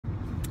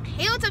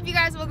Hey, what's up you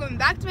guys? Welcome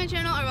back to my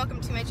channel, or welcome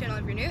to my channel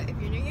if you're new. If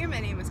you're new here, my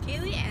name is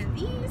Kaylee and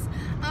these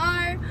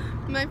are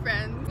my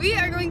friends. We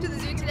are going to the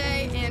zoo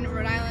today in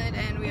Rhode Island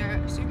and we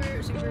are super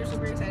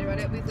excited about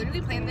it. We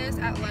literally planned this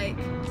at like,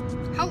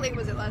 how late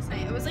was it last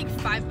night? It was like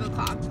 5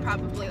 o'clock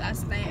probably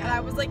last night, and I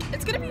was like,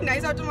 it's gonna be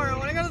nice out tomorrow, I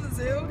want to go to the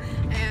zoo,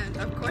 and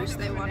of course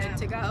they wanted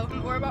to go.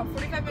 We're about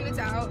 45 minutes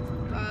out,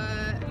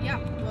 yeah,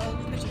 we'll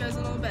catch you guys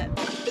in a little bit.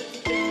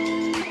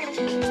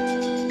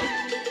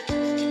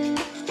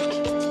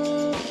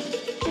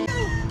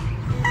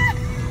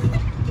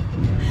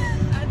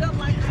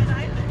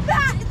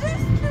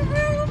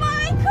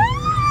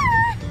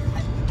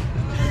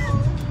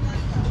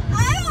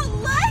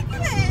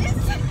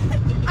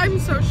 I'm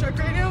so shook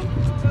right now.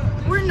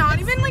 We're not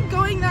even like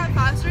going that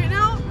fast right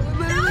now,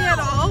 literally at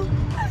all.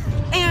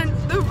 And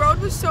the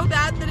road was so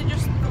bad that it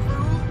just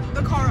threw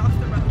the car off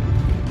the road.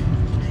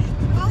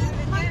 Oh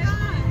my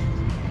god.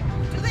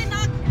 Do they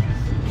not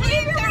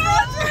keep the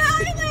roads for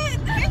Island?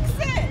 Fix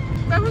it.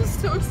 That was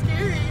so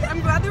scary.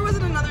 I'm glad there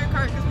wasn't another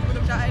car because we would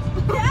have died.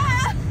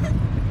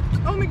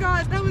 Yeah. Oh my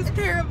god, that was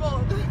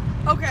terrible.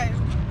 Okay.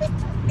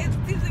 It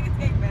seems like it's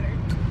getting better.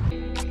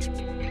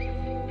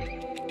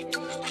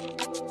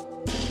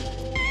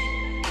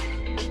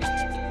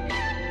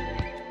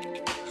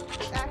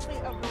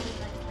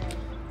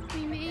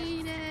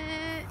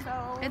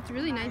 It's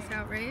really nice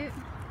out, right?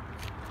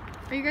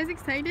 Are you guys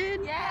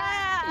excited?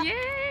 Yeah!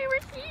 Yay,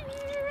 we're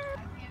here!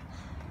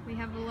 We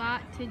have a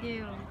lot to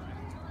do.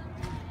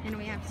 And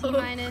we have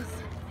T-minus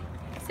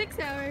 6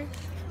 hours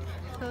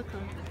till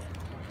close.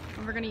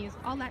 And we're gonna use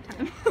all that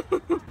time.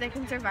 They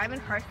can survive in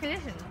harsh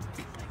conditions.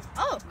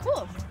 Oh,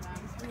 cool!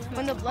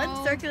 When the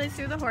blood circulates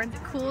through the horns,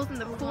 it cools and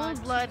the cool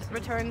blood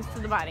returns to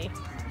the body.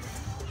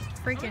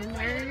 Freaking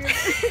nerd.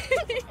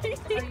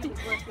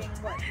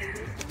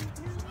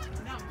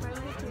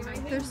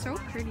 They're so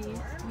pretty.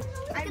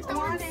 I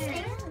want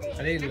it.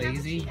 Are they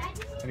lazy?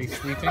 Are they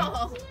sleeping?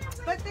 Oh,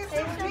 but they're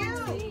so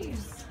cute.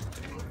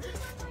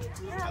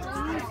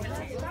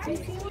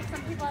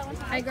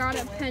 I got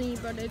a penny,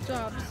 but it's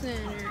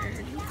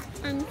off-centered.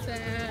 I'm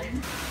sad.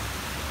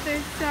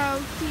 They're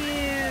so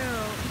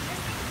cute.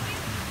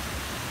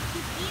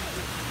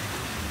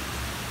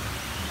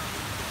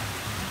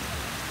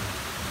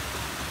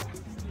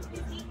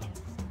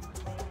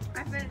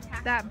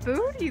 That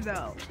booty,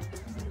 though.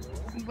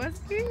 What's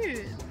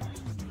good?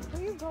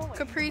 Where are you going?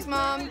 Capri's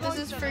mom, this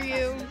is for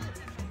you.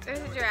 there's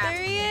a giraffe.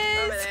 There he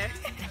is. Over there.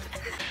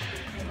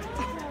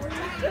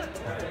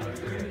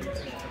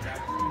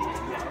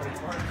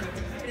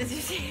 Did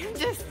you see him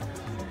just?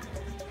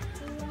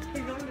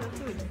 He's going to the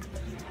food.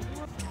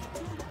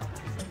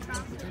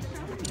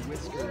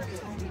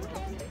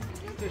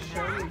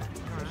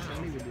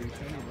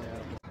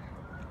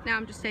 Now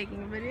I'm just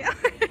taking a video.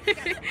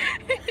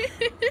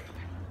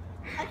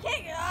 I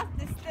can't get off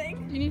this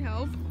thing. You need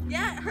help?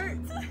 Yeah, it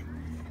hurts.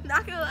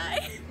 Not gonna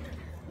lie.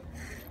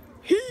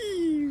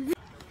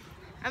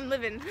 I'm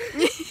living.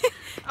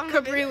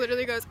 Capri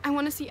literally goes, I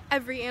want to see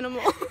every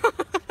animal.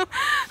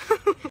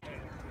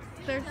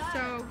 They're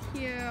so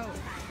cute.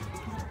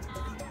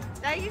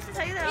 I used to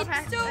tell you that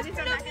alpacas. so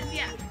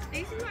Yeah, they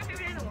used to be my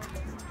favorite animal.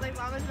 Like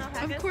llamas and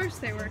alpacas. Of course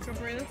they were,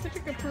 Capri. That's such a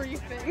Capri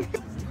thing.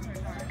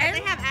 And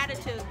they have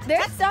attitude.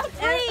 They're so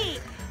free.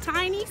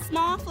 Tiny,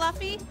 small,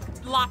 fluffy,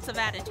 lots of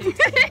attitude.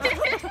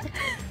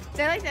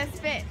 They're like that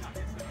spit.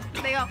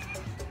 They go.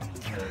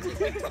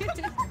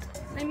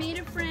 I made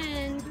a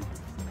friend.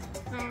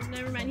 Oh,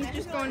 never mind. He's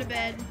just going to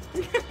bed.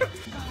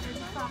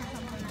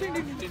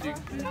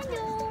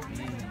 Hello.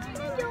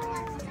 Hello.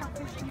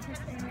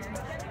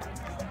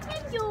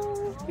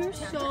 You're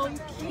so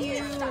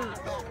cute.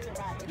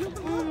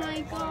 Oh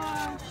my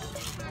gosh.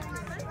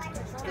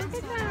 Look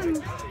at them.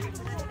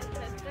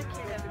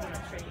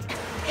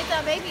 It's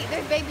a baby.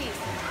 There's babies.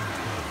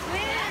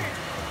 Where?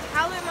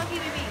 Howler monkey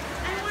baby.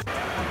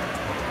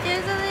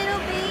 There's a little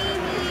baby.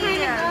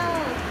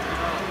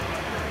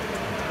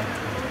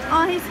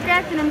 Oh, he's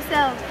scratching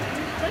himself.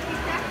 Look, he's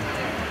scratching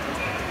it.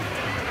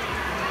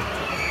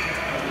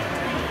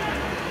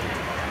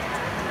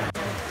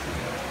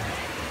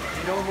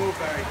 You don't move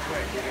very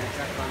quick. You're going to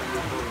check on the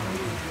move.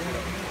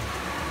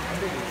 I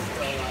think it's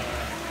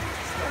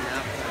still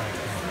nap time.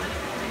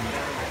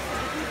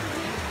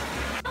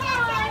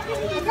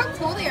 Look how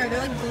cool they are.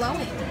 They're like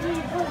glowing.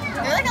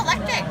 They're like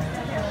electric.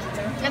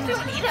 That's who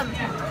would eat them.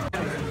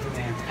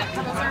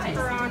 Those are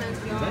piranhas,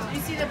 y'all. Did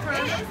you see the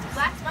piranhas?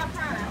 Black spot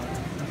piranha.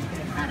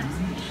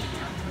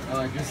 Oh,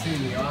 I just seen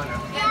the otter.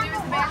 Yeah,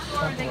 there's a back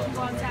door. They can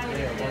go outside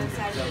and get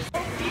inside.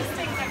 These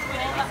things are cool.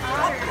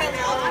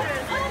 The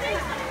otters.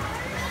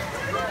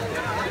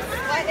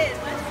 What is?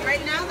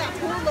 Right now, that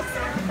pool looks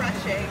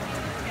refreshing.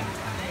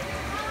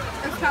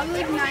 It's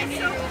probably like 90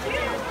 years old.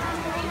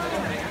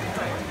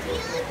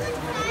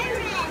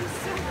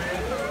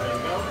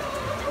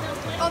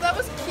 Oh, that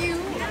was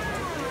cute.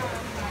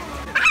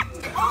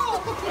 Oh!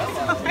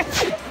 I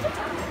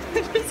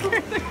just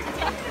scared the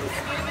cat.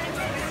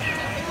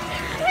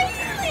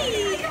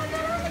 Haley!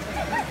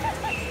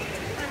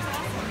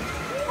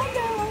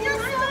 Hello. You're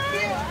so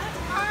cute.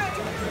 Hi.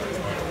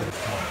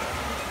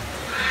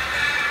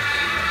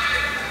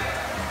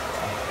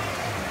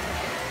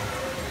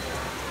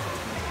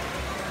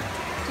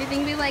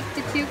 think we like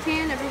the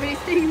toucan? Everybody's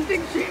taking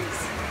pictures.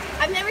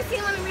 I've never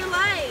seen one in real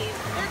life.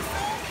 They're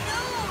so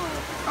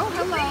cute. Oh,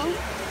 hello.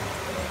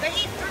 They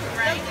eat fruit,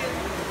 right?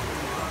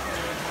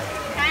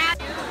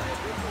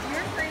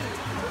 You're free.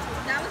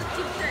 That was a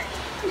cute trick.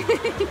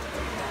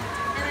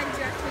 And then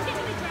just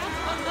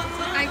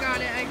I got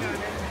it. I got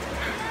it.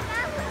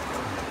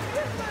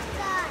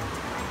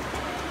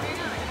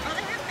 oh,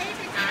 they have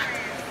baby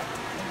cars.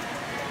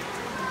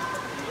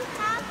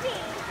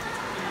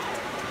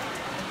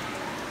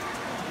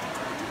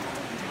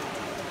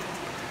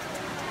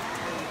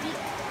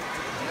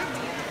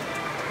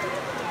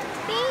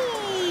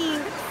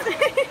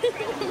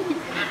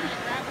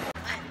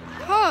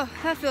 Oh,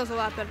 that feels a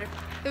lot better.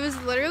 It was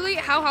literally,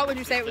 how hot would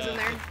you say it was in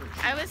there?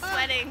 I was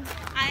sweating.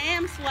 I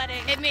am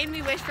sweating. It made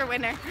me wish for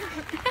winter.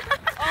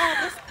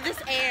 Oh,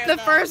 this air. The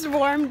though. first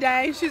warm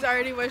day, she's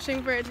already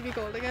wishing for it to be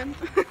cold again.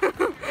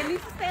 It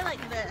needs to stay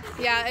like this.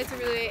 Yeah,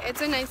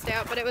 it's a nice day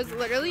out, but it was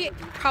literally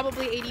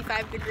probably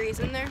 85 degrees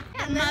in there.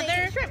 Their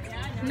mother.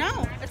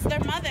 No, it's their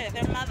mother.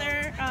 Their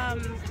mother.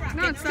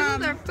 No, it's still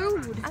their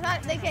food. I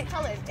thought they get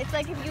colored. It's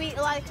like if you eat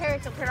a lot of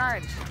carrots, it'll turn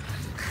orange.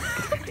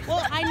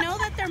 Well, I know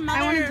that their mother.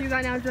 I want to do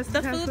that now just The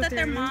to test food the that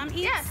their theory. mom eats.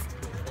 Yes.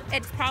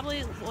 It's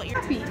probably what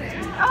you're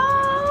eating.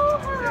 Oh,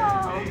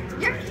 hello.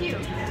 You're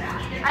cute.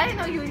 I didn't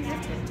know you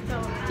existed.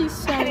 So. He's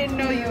so I didn't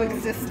know you cute.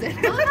 existed.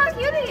 Look how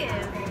cute he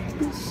is.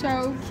 He's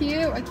so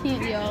cute. I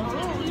can't yell.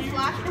 Oh, you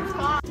flashed his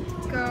spot.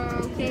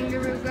 Go,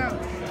 kangaroo, go.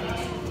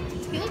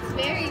 He looks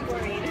very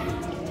worried.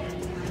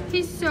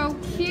 He's so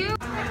cute.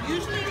 I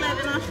usually live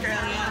in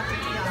Australia.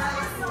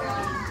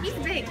 He's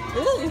big.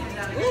 Ooh,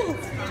 ooh.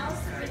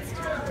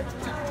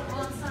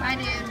 I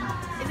did.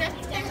 Is that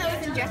the thing that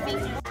was in Jeffy?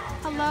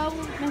 Hello,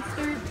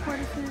 Mr.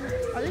 Tortoises.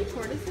 Are they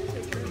tortoises?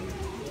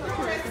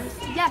 Tortoises.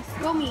 Yes,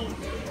 go me.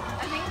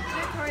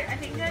 I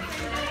think they're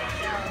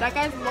That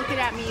guy's looking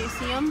at me. You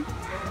see him?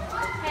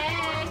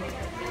 Hey.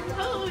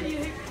 Oh,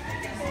 yeah.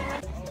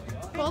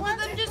 Both of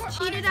them just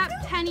cheated at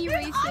penny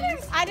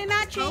races. I did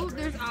not cheat. Oh,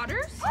 there's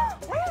otters?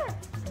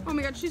 Oh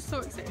my god, she's so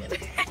excited.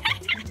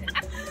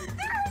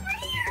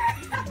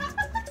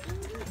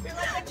 You're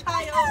like a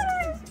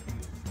child.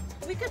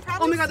 We could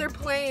probably. Oh my god, they're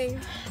playing.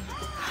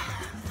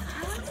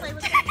 play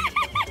with them.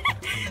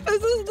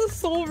 This is the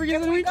sole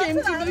reason we came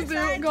to the other zoo.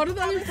 side, Go to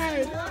the other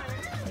side.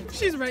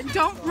 She's right.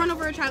 Don't run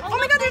over a child. Oh my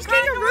look, god, there's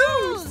they're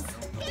kangaroos!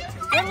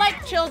 They're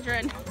like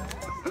children. They're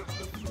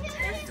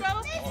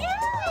so cute.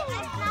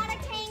 It's not a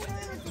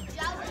kangaroo, it's a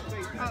jelly.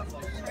 Oh,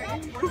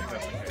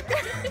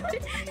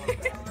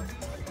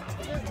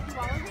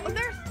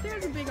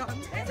 there's a big one.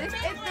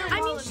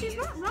 I mean, she's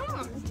not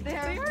wrong. They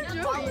are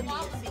joking.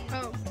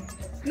 Oh.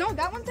 No,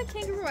 that one's a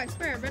kangaroo, I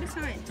swear. I read a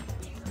sign.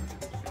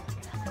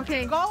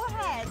 Okay. Go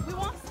ahead. We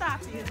won't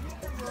stop you.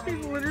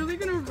 She's literally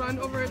gonna run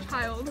over a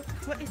child.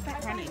 What is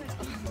that running?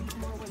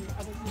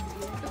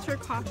 It's her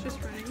cautious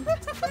running.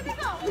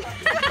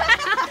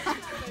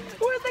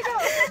 Where'd they go?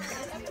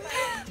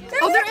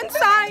 Oh, they're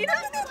inside!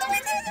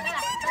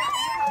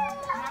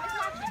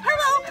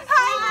 Hello.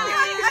 Hi.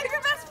 I'm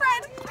your best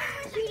friend.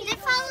 They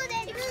followed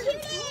it.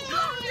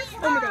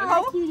 Oh my god.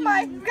 Oh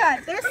my god.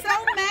 There's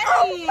so many.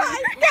 Oh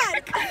my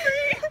god.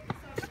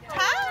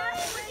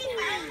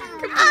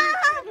 Hi.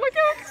 Look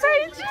how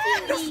excited she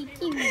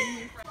is!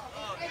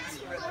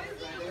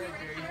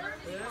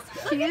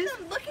 She is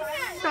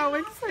so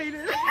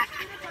excited.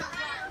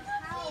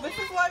 This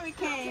is why we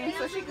came,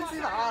 so she can see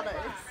the otters.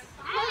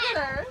 Look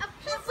at her.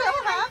 She's so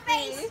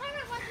happy.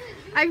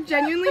 I've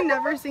genuinely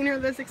never seen her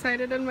this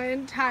excited in my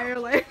entire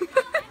life.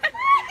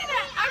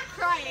 I'm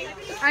crying.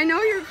 I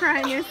know you're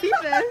crying. I see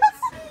this.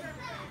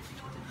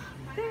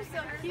 They're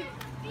so cute.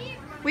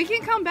 We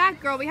can come back,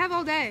 girl. We have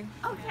all day.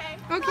 Okay.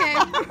 Okay.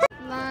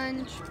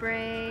 Lunch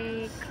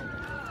break.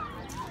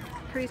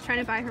 Capri's trying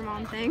to buy her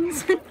mom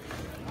things.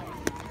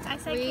 I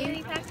said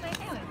candy packs my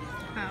sandwich.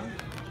 Oh.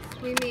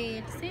 We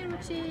made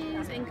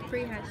sandwiches and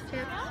Capri has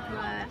chips,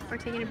 but we're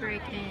taking a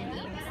break and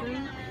eating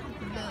some.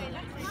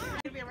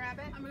 Be a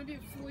rabbit. I'm gonna be a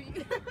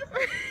flea.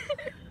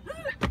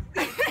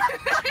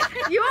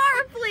 You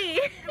are a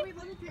flea.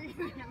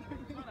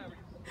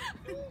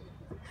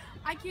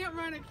 I can't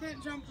run, I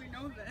can't jump, we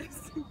know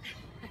this.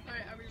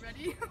 Alright, are we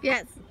ready?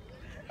 Yes.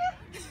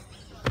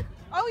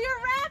 Oh, you're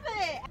a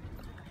rabbit.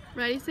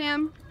 Ready,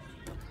 Sam?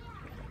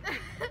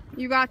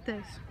 You got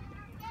this.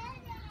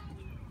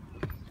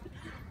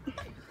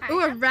 Oh,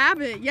 a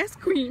rabbit. Yes,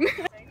 queen.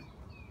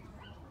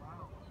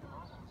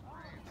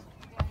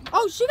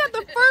 Oh, she got the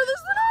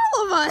furthest than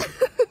all of us.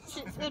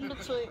 She's in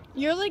between.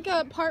 You're like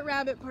a part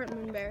rabbit, part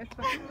moon bear. It's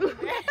fine.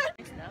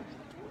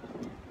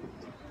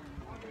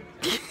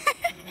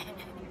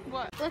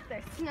 What? Look,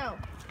 there's snow.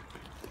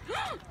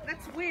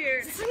 That's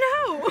weird.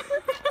 Snow.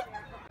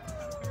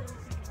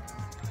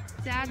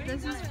 Dad,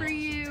 this is for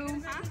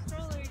you.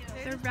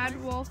 The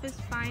red wolf is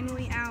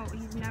finally out.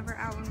 He's never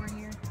out when we're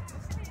here.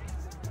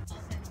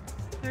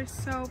 They're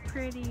so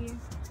pretty.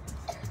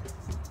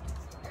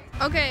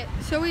 Okay,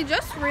 so we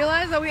just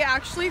realized that we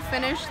actually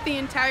finished the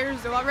entire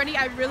zoo already.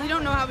 I really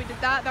don't know how we did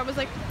that. That was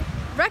like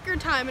record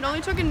time. It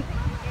only took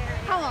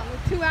how long?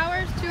 Like 2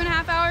 hours,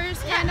 2.5 hours,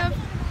 kind of.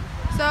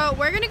 So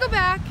we're gonna go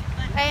back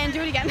and do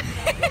it again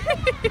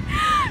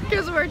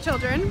because we're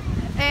children.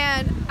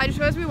 And I just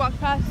realized we walked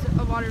past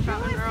a water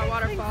fountain or a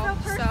waterfall.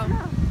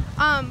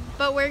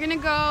 But we're gonna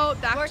go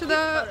back to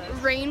the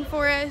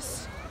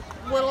rainforest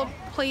little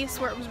place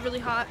where it was really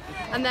hot,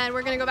 and then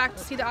we're gonna go back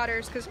to see the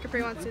otters because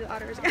Capri wants to see the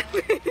otters again.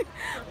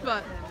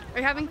 But are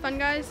you having fun,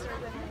 guys?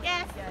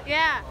 Yes.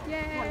 Yeah.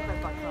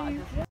 Yay!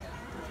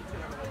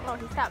 Oh,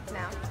 he stopped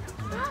now.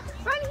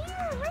 Run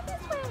here. Run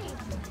this way.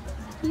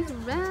 He's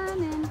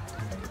running.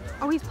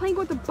 Oh, he's playing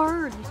with a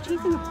bird. He's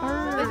chasing a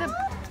bird.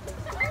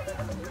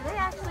 Do they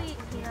actually eat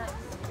peanuts?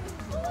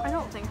 I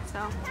don't think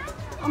so.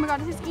 Oh my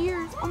god, his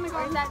ears. Oh my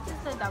Or is god. that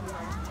just a dumb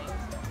one?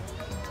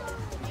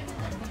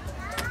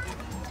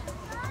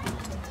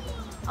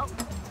 Oh,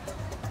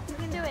 you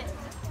can do it.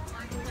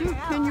 Dude,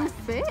 can you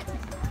fit?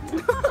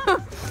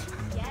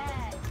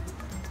 Yes.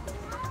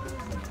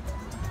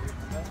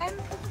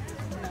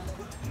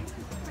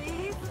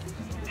 Please.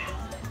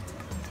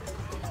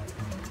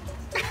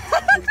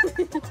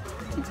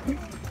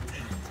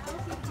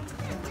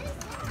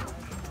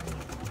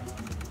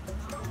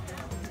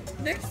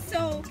 They're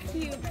so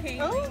cute,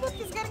 Katie. Oh, look,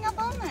 he's getting up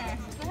on there.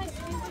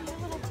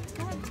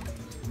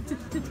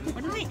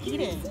 What are they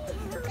eating?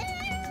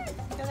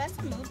 Yo, that's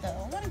a move, though.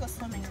 I want to go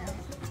swimming now.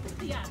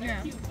 Yeah.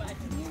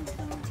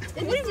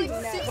 What are we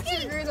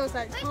doing? Those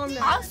like, calm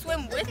down. I'll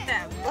swim with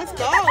them. Let's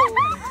go.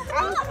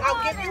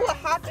 I'll give you a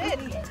hop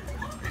in.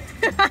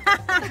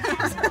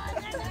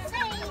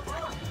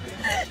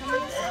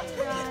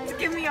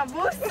 Give me a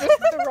boost.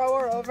 Throw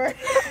her over.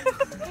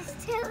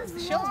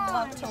 She'll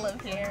love to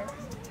live here.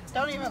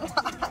 Don't even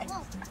lie.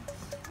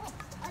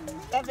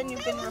 Evan,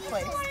 you've been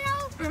replaced.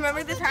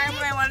 Remember the time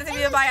when I wanted to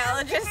be a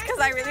biologist because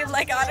I really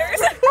like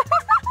otters?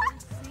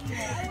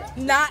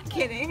 Not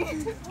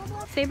kidding.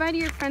 Say bye to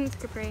your friends,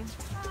 Capri.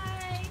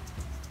 Hi.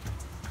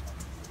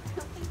 I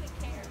don't think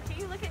they care. Can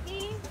you look at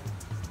me?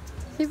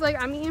 He's like,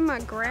 I'm eating my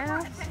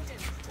grass.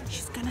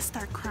 She's gonna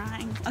start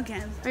crying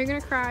again. Are you gonna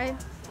cry?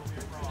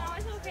 No,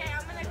 it's okay.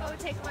 I'm gonna go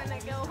take one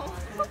and go home.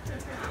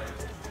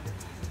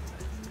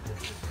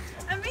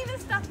 I'm being a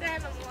stuffed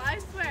animal, I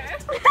swear.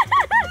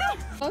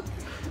 Look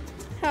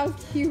how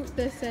cute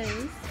this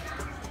is.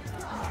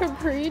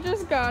 Capri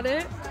just got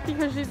it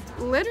because she's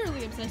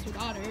literally obsessed with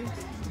otters.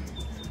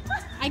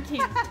 I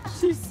can't.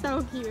 She's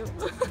so cute.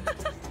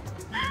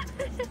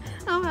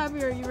 How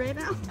happy are you right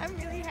now? I'm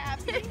really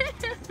happy.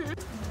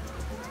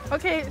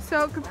 Okay,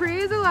 so Capri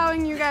is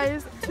allowing you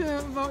guys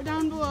to vote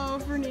down below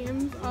for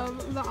names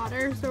of the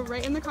otter. So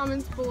write in the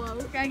comments below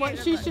what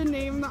she should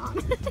name the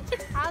otter.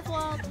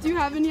 Oswald. Do you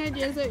have any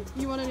ideas that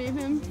you want to name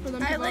him for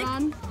them to vote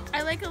on?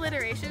 I like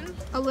alliteration.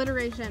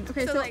 Alliteration.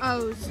 Okay, so like,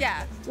 O's.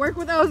 Yeah. Work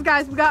with O's,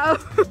 guys. We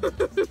got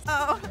O's.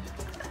 Oh.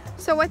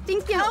 So we're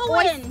thinking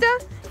Owen.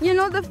 oyster. You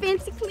know, the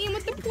fancy clean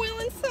with the foil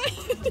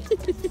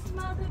inside.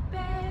 Mother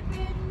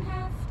bedridden,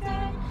 half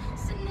dead,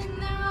 sitting in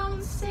their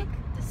own sick,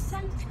 the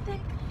scent thick.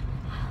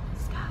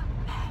 Alice got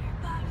better,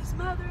 but his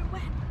mother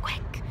went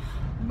quick.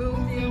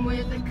 Moved in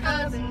with a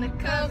cousin, the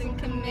cousin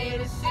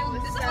committed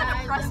suicide. This is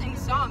a depressing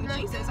song.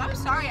 Jesus, I'm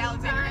sorry,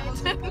 Alexander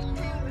Hamilton.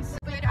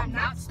 But I'm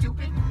not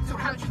stupid, so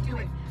how'd you do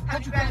it?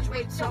 How'd you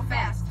graduate so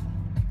fast?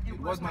 It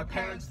was my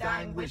parents'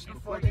 dying wish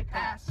before they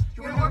passed.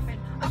 You're an orphan,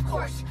 of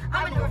course,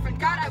 I'm an orphan.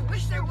 God, I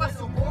wish there was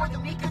a war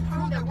that we could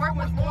prove that we're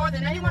worth more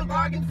than anyone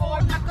bargained for.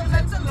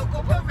 Knuckleheads and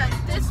local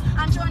parentis.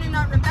 I'm joining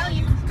our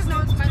rebellion, cause no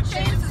one's my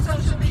chance to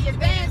socially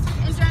advance.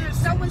 In general,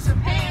 sewing some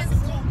pants.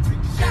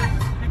 Shot,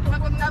 but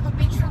we'll never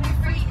be truly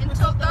free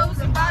until those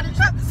in bottom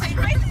drop the same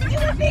race as you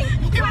and me.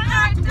 You and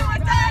I do or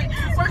die.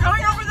 We're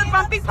going over the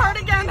bumpy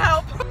part again,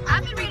 help.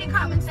 I've been reading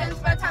Common Sense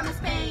by Thomas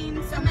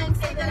Paine. Some men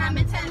say that I'm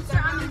intense or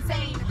I'm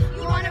insane.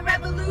 You want a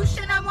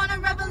revolution, I want a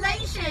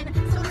revelation.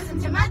 So listen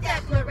to my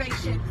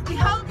declaration. We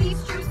hold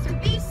these truths to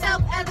be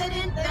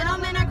self-evident, that all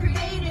men are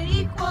created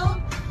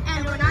equal.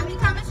 And when I meet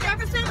Thomas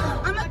Jefferson,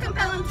 I'ma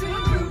compel him to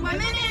include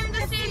women in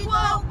the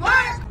sequel.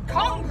 Work!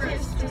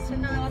 Congress does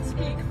not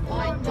speak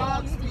for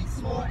dog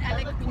speaks more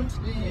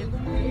eloquently in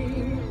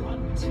me.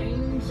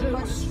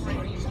 But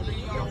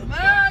strangely, your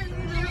mind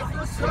is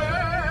the same.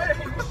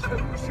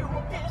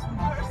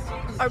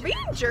 Are we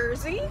in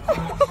Jersey? Oh,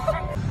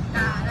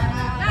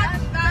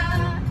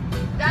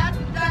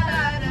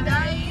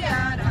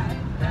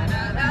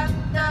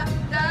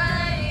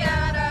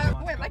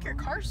 I like your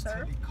car,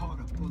 sir.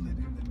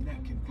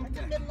 That's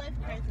a midlife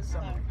crisis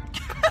car.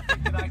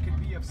 That I could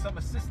be of some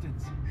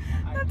assistance.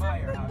 I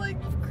admire how Like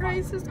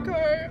crisis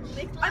car.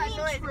 I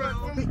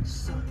mean,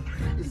 true.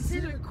 Is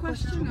it a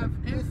question of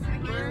if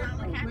or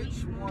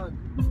which one?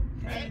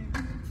 hey,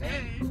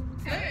 hey,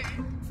 hey,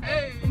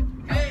 hey,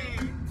 hey,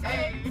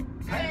 hey,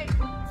 hey.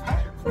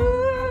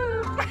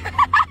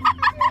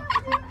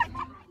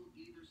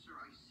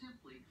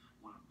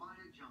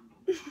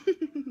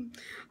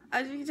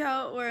 As you can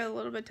tell, we're a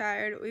little bit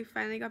tired. We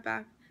finally got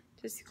back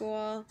to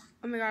school.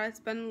 Oh my god, it's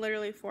been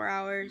literally 4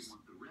 hours.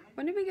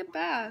 When did we get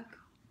back?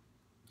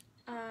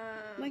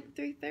 Like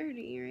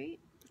 3:30, right?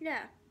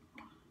 Yeah.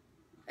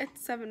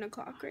 It's 7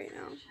 o'clock right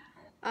now.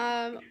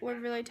 We're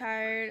really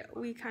tired.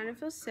 We kind of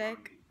feel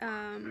sick.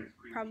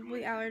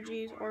 Probably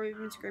allergies, or we've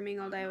been screaming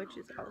all day, which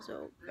is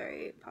also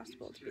very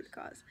possible to be the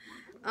cause.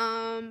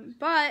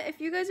 But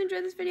if you guys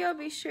enjoyed this video,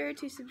 be sure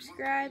to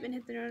subscribe and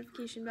hit the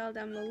notification bell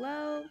down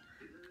below.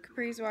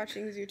 Capri's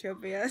watching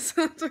Zootopia,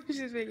 so that's why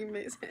she's making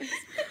faces.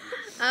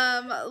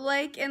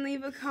 Like and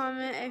leave a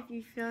comment if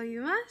you feel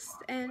you must,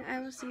 and I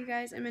will see you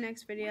guys in my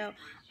next video.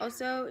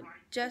 Also,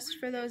 just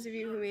for those of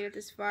you who made it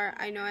this far,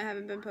 I know I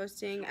haven't been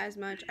posting as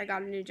much. I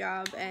got a new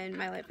job and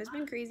my life has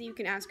been crazy. You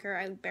can ask her.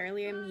 I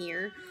barely am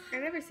here. I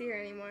never see her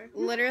anymore.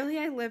 Literally,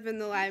 I live in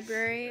the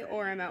library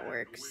or I'm at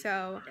work,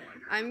 so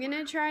I'm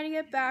gonna try to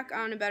get back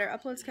on a better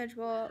upload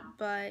schedule,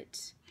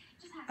 but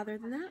other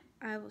than that,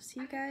 I will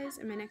see you guys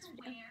in my next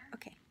video.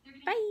 Okay,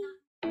 bye!